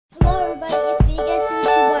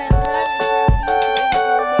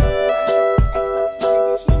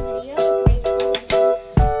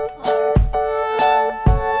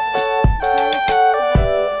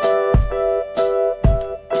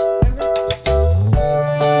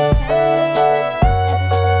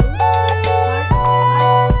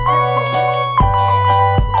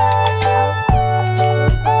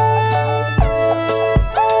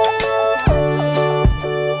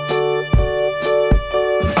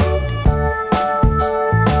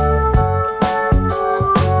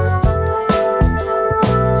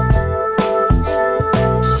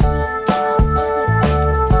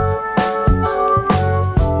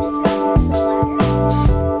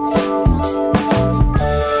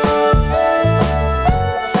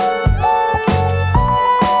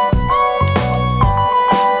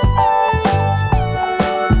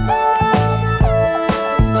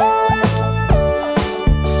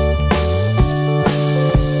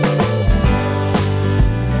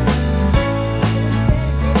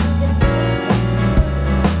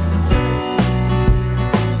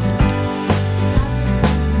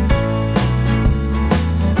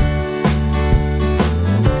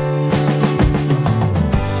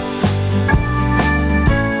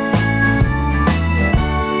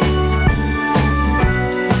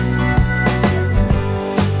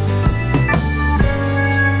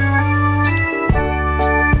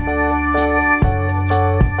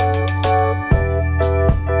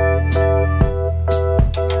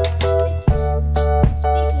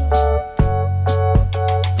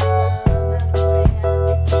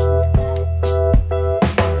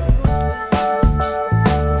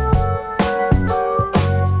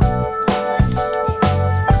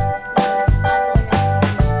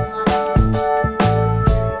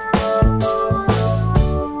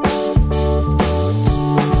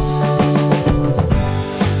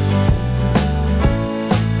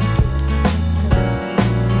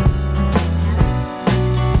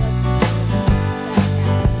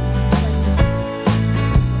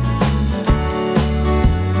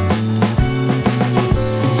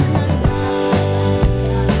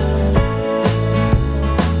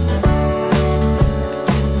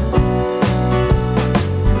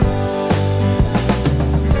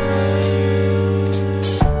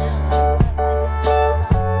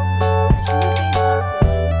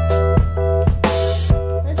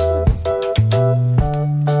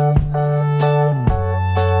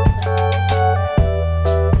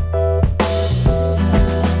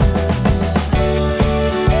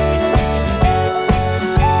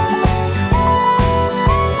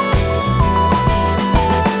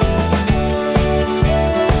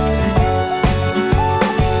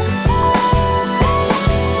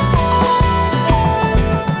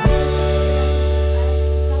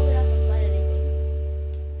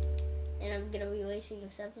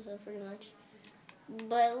episode pretty much.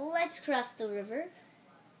 But let's cross the river.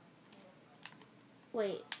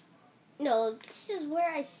 Wait. No, this is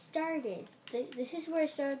where I started. This is where I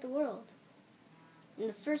started the world. In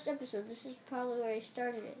the first episode, this is probably where I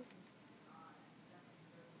started it.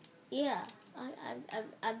 Yeah,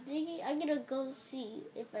 I'm thinking I'm gonna go see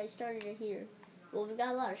if I started it here. Well, we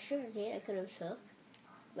got a lot of sugarcane I could have took,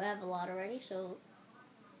 but I have a lot already, so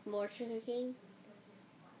more sugarcane.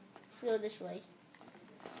 Let's go this way.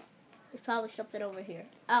 There's probably something over here.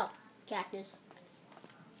 Oh, cactus.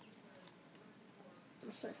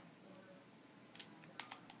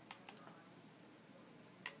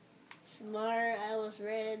 Smart, I was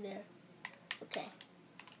right in there. Okay.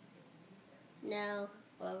 Now,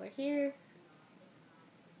 over here.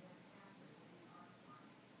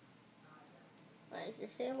 Why is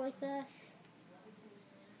it saying like that?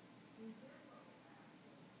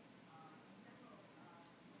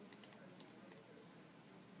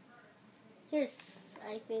 Here's,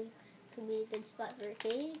 I think, could be a good spot for a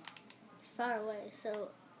cave. It's far away, so...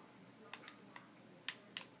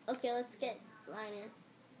 Okay, let's get liner.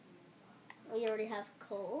 We already have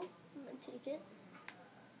coal. I'm gonna take it.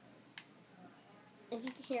 If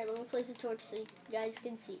you can hear, let me place a torch so you guys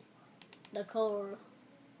can see the coal.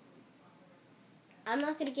 I'm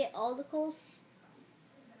not gonna get all the coals.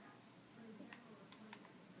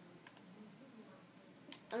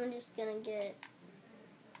 I'm just gonna get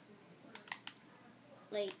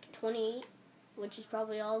like 28, which is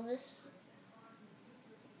probably all of this.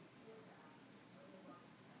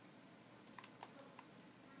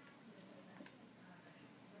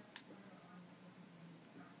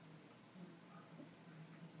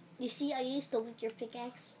 You see, I used the weaker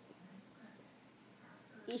pickaxe.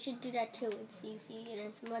 You should do that too. It's easy and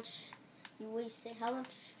it's much. You wasted how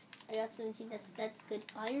much? I got 17. That's good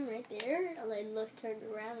iron right there. I turned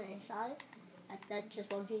around and I saw it. That's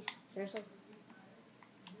just one piece. Seriously.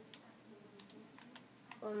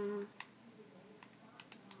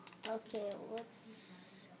 Okay,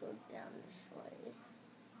 let's go down this way.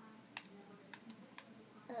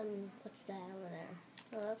 What's that over there?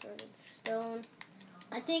 Oh, that's already stone.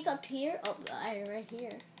 I think up here, oh, iron right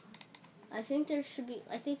here. I think there should be,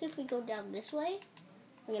 I think if we go down this way,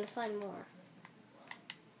 we're going to find more.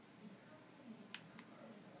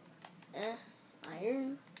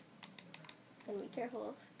 Iron. Gotta be careful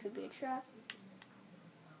of, could be a trap.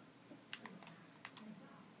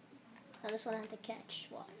 Now this one I have to catch,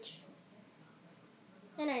 watch.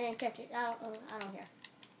 And I didn't catch it, I don't care.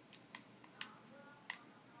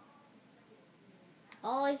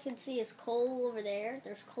 All I can see is coal over there.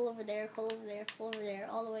 There's coal over there, coal over there, coal over there,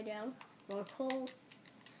 all the way down. More coal.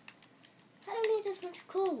 I don't need this much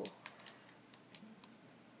coal.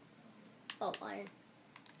 Oh, iron.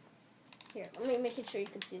 Here, let me make sure you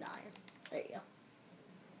can see the iron. There you go.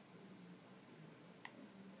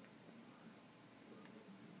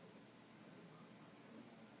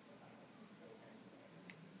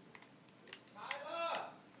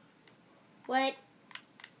 Wait.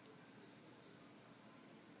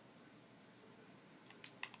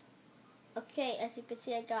 Okay, as you can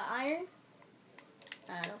see, I got iron.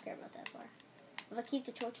 I don't care about that part. If I keep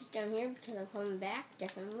the torches down here because I'm coming back,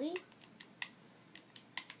 definitely.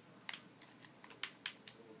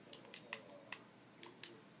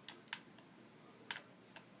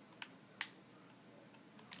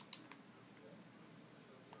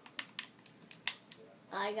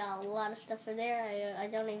 I got a lot of stuff in there. I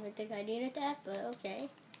don't even think I needed that, but okay.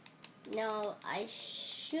 Now, I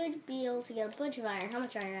should be able to get a bunch of iron. How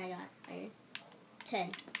much iron I got? Iron.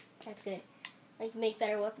 10. That's good. I can make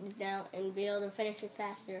better weapons now and be able to finish it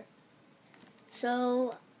faster.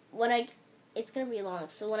 So, it's going to be long.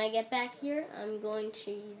 So, when I get back here, I'm going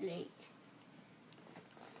to,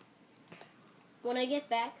 when I get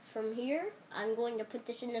back from here, I'm going to put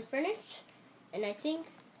this in the furnace. And I think,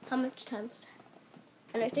 how much time is that?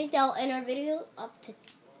 And I think that'll end our video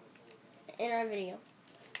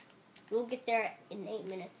We'll get there in 8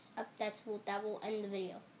 minutes. That will end the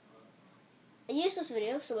video. A useless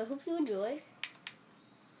video, so I hope you enjoyed.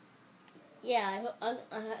 Yeah, I'm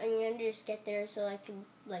gonna just get there so I can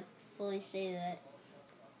fully say that.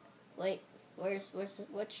 Wait,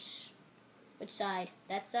 which side?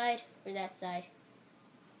 That side or that side?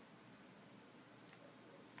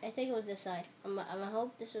 I think it was this side. I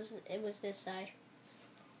hope it was this side.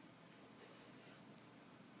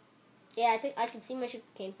 Yeah, I think I can see my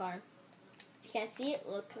sugarcane farm. If you can't see it,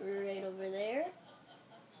 look right over there.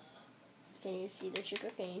 Can you see the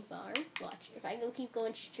sugarcane farm? Watch. If I keep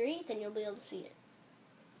going straight, then you'll be able to see it.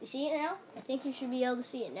 You see it now? I think you should be able to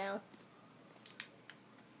see it now.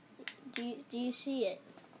 Do you see it?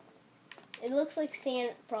 It looks like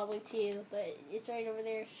sand probably too, but it's right over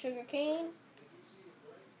there. Sugar cane.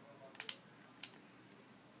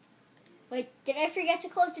 Wait, did I forget to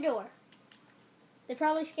close the door? They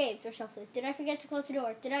probably escaped or something. Did I forget to close the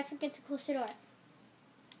door? Did I forget to close the door?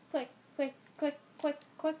 Quick, quick, quick, quick,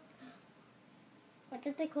 quick. Why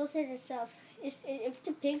did they close it itself? If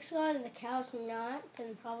the pig's gone and the cow's not,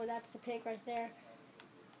 then probably that's the pig right there.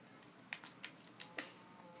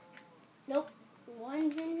 Nope.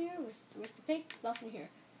 One's in here. Where's the pig? Buff in here.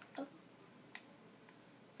 Oh.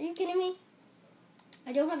 Are you kidding me?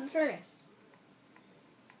 I don't have a furnace.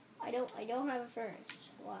 I don't have a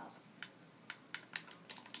furnace. Wow.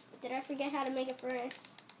 Did I forget how to make a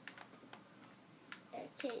furnace?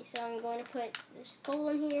 Okay, so I'm going to put this coal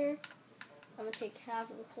in here. I'm going to take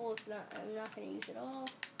half of the coal. I'm not going to use it all.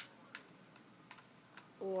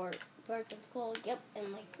 Or part of the coal. Yep,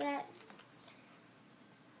 and like that.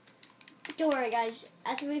 Don't worry, guys.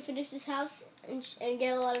 After we finish this house and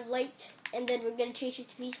get a lot of light, and then we're going to change it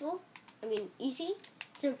to peaceful. Easy.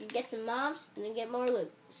 So we can get some mobs and then get more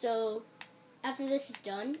loot. So after this is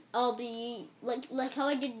done, I'll be like how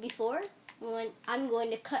I did before. When I'm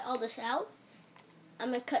going to cut all this out. I'm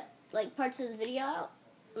going to cut like parts of the video out.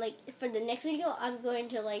 Like for the next video, I'm going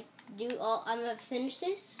to I'm going to finish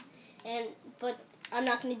this, but I'm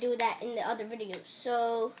not going to do that in the other videos.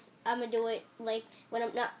 So I'm going to do it like when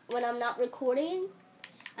I'm not recording.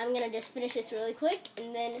 I'm going to just finish this really quick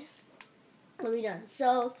and then we'll be done.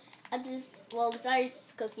 So at this, the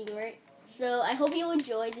Zari's cooking, right? So I hope you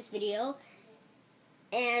enjoyed this video,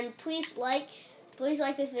 and please like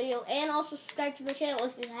this video, and also subscribe to my channel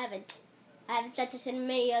if you haven't. I haven't said this in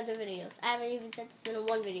many other videos. I haven't even said this in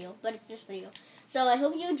one video, but it's this video. So I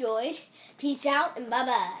hope you enjoyed. Peace out and bye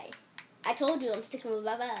bye. I told you I'm sticking with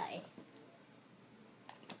bye bye.